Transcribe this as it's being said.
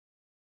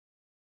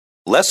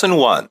Lesson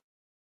 1.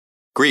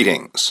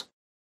 Greetings.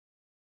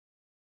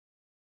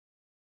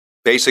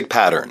 Basic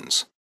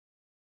patterns.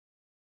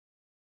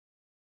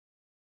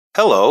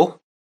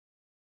 Hello.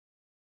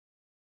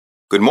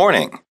 Good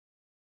morning.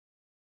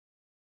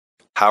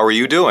 How are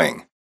you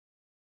doing?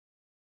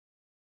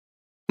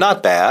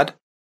 Not bad.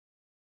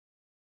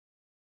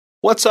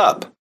 What's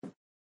up?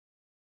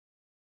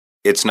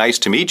 It's nice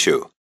to meet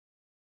you.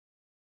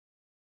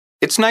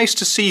 It's nice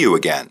to see you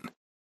again.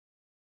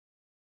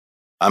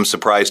 I'm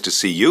surprised to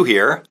see you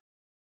here.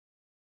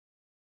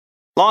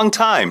 Long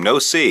time no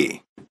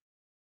see.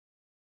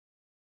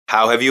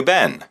 How have you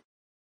been?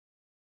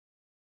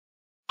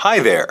 Hi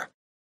there.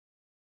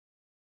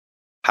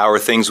 How are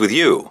things with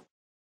you?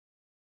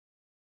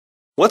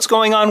 What's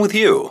going on with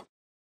you?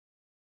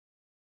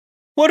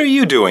 What are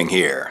you doing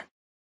here?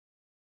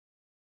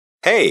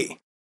 Hey.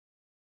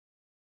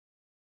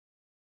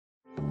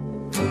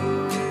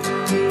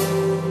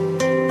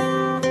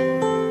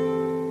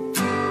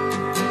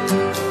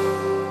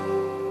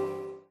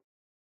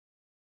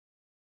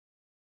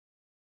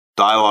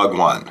 Dialogue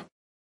 1.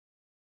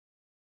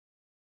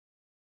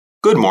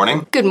 Good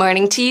morning. Good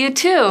morning to you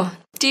too.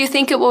 Do you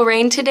think it will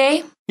rain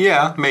today?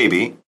 Yeah,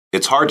 maybe.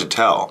 It's hard to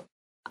tell.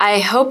 I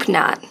hope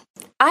not.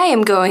 I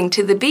am going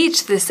to the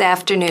beach this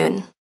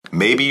afternoon.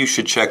 Maybe you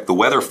should check the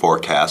weather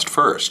forecast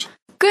first.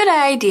 Good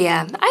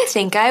idea. I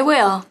think I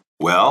will.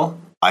 Well,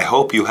 I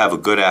hope you have a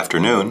good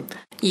afternoon.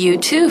 You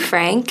too,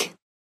 Frank.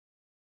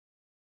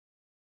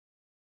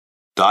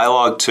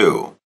 Dialogue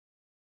 2.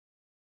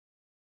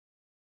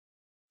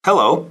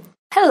 Hello.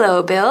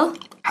 Hello, Bill.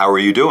 How are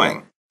you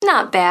doing?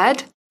 Not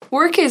bad.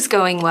 Work is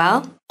going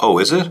well. Oh,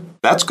 is it?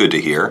 That's good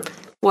to hear.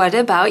 What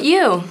about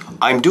you?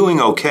 I'm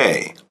doing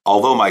okay,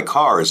 although my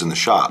car is in the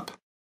shop.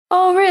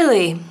 Oh,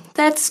 really?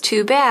 That's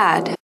too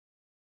bad.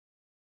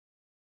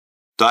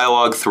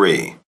 Dialogue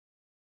 3.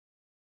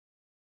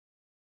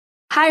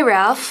 Hi,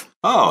 Ralph.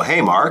 Oh,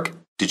 hey, Mark.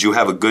 Did you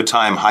have a good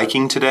time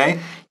hiking today?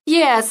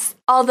 Yes,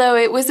 although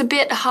it was a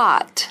bit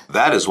hot.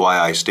 That is why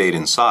I stayed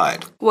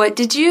inside. What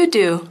did you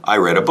do? I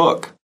read a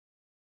book.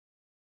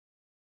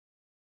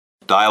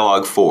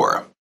 Dialogue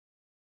 4.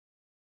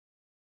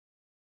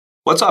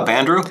 What's up,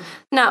 Andrew?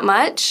 Not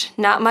much.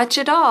 Not much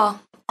at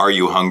all. Are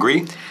you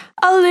hungry?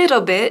 A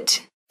little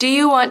bit. Do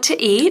you want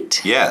to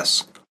eat?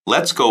 Yes.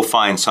 Let's go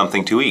find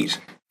something to eat.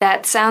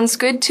 That sounds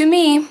good to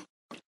me.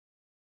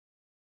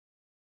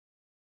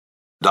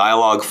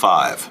 Dialogue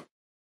 5.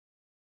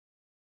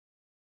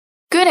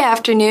 Good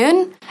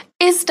afternoon.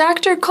 Is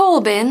Dr.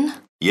 Kolb in?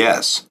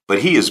 Yes, but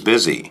he is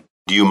busy.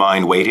 Do you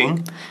mind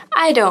waiting?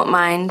 I don't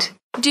mind.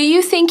 Do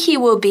you think he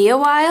will be a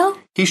while?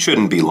 He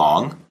shouldn't be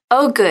long.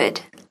 Oh,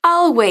 good.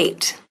 I'll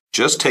wait.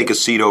 Just take a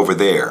seat over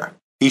there.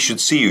 He should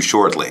see you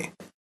shortly.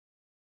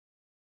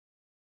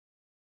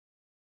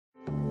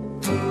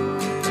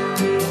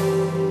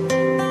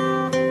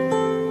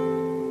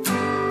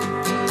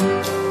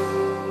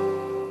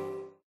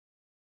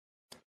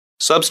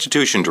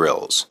 Substitution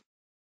drills.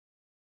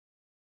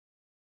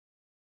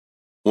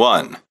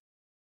 1.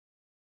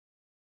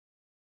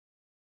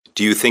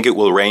 Do you think it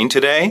will rain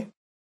today?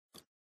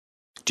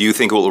 Do you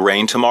think it will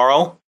rain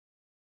tomorrow?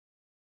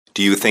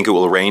 Do you think it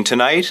will rain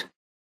tonight?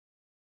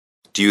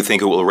 Do you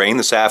think it will rain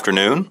this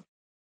afternoon?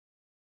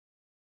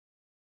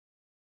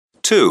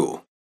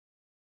 2.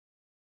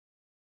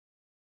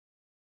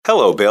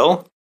 Hello,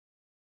 Bill.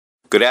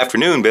 Good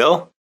afternoon,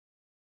 Bill.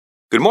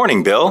 Good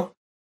morning, Bill.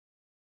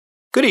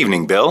 Good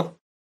evening, Bill.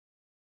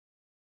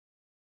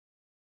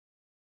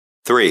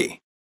 3.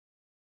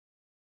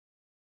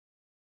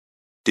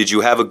 Did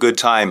you have a good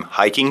time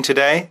hiking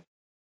today?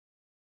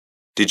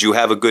 Did you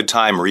have a good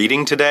time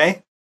reading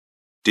today?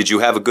 Did you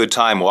have a good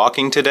time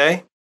walking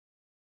today?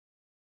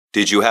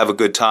 Did you have a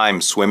good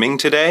time swimming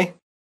today?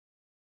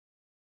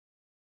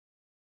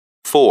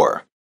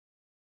 4.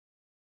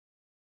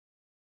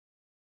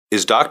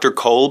 Is Dr.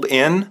 Kolb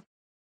in?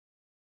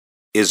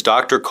 Is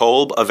Dr.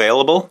 Kolb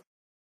available?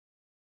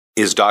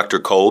 Is Dr.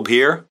 Kolb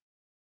here?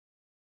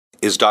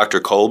 Is Dr.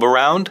 Kolb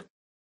around?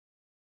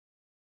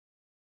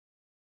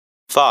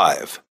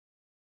 5.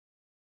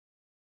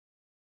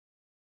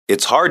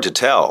 It's hard to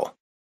tell.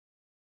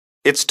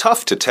 It's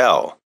tough to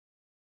tell.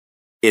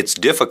 It's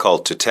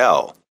difficult to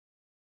tell.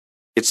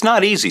 It's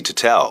not easy to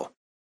tell.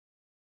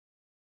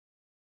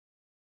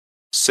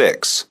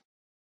 6.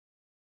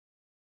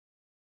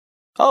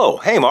 Oh,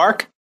 hey,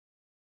 Mark.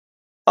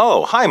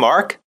 Oh, hi,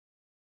 Mark.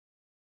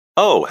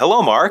 Oh,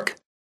 hello, Mark.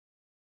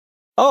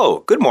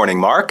 Oh, good morning,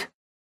 Mark.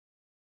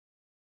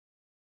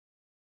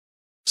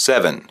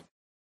 7.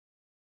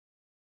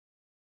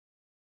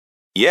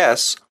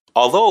 Yes,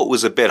 although it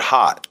was a bit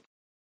hot.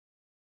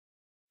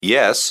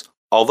 Yes,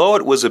 although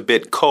it was a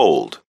bit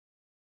cold.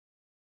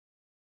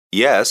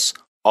 Yes,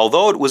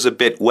 although it was a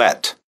bit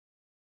wet.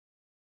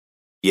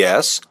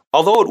 Yes,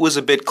 although it was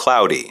a bit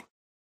cloudy.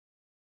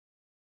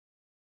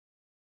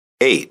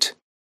 8.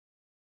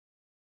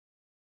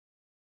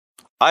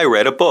 I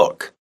read a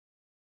book.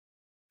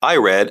 I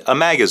read a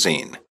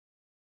magazine.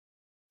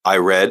 I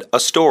read a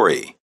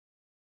story.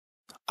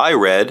 I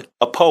read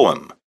a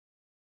poem.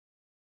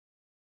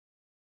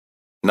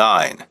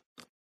 9.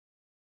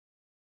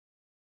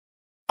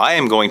 I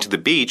am going to the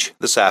beach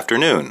this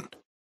afternoon.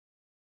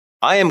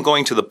 I am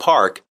going to the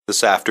park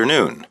this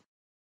afternoon.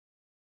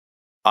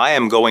 I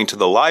am going to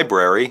the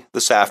library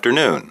this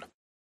afternoon.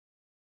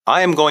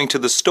 I am going to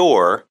the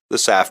store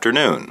this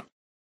afternoon.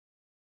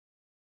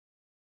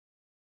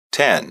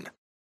 10.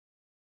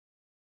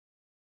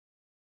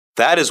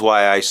 That is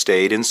why I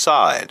stayed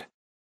inside.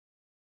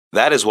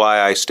 That is why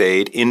I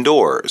stayed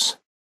indoors.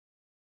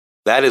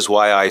 That is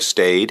why I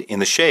stayed in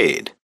the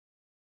shade.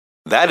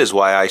 That is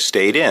why I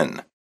stayed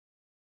in.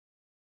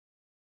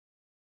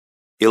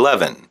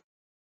 11.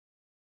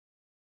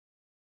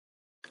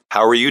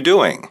 How are you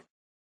doing?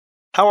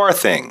 How are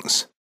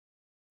things?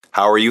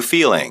 How are you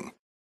feeling?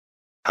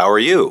 How are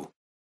you?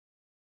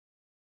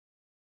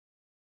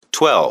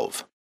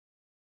 12.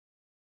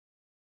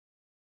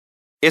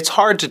 It's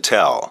hard to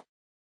tell.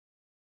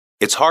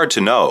 It's hard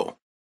to know.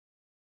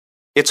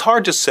 It's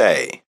hard to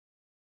say.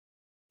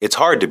 It's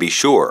hard to be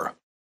sure.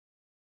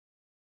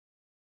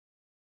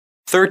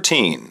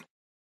 13.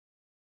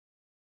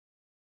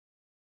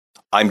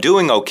 I'm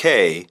doing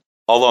okay,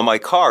 although my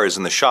car is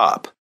in the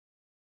shop.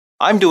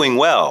 I'm doing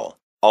well,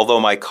 although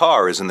my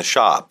car is in the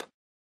shop.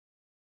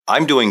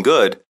 I'm doing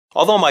good,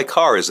 although my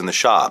car is in the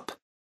shop.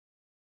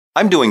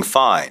 I'm doing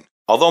fine,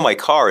 although my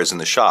car is in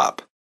the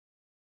shop.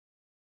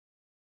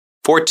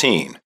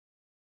 14.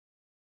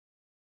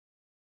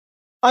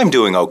 I'm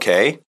doing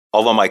okay,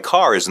 although my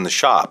car is in the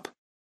shop.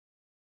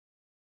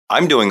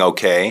 I'm doing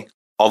okay,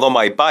 although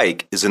my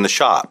bike is in the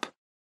shop.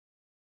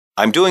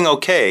 I'm doing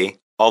okay,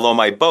 although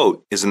my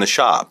boat is in the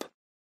shop.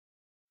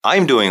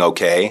 I'm doing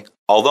okay,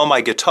 although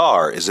my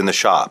guitar is in the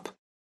shop.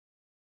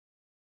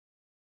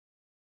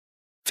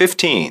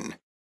 15.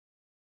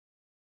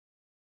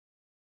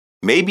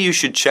 Maybe you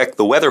should check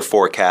the weather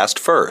forecast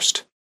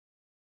first.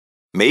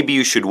 Maybe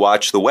you should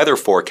watch the weather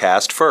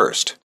forecast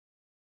first.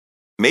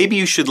 Maybe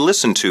you should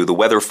listen to the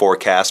weather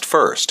forecast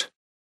first.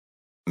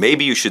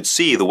 Maybe you should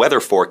see the weather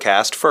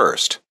forecast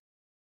first.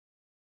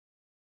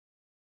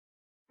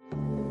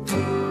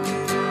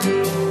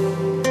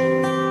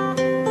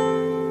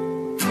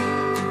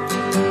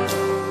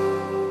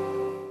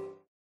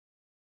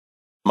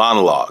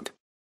 Monologue.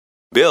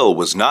 Bill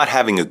was not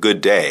having a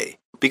good day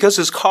because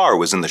his car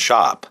was in the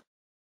shop.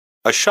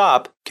 A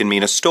shop can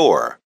mean a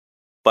store,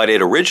 but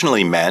it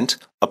originally meant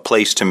a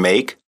place to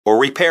make or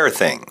repair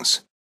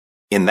things.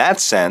 In that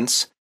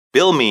sense,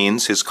 Bill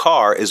means his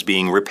car is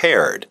being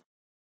repaired.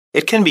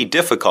 It can be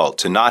difficult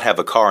to not have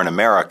a car in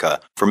America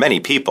for many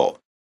people.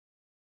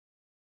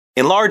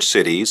 In large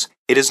cities,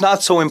 it is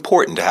not so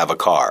important to have a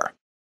car.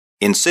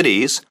 In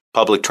cities,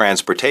 public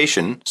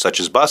transportation, such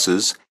as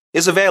buses,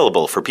 is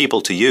available for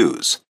people to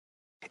use.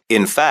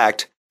 In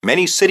fact,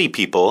 many city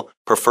people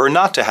prefer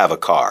not to have a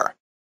car.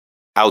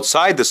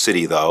 Outside the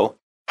city, though,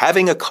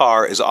 having a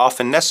car is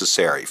often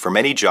necessary for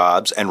many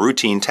jobs and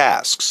routine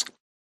tasks.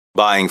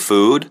 Buying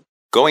food,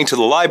 going to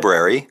the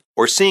library,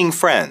 or seeing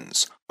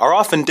friends are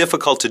often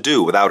difficult to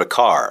do without a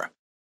car.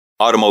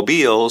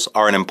 Automobiles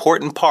are an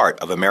important part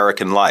of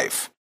American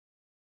life.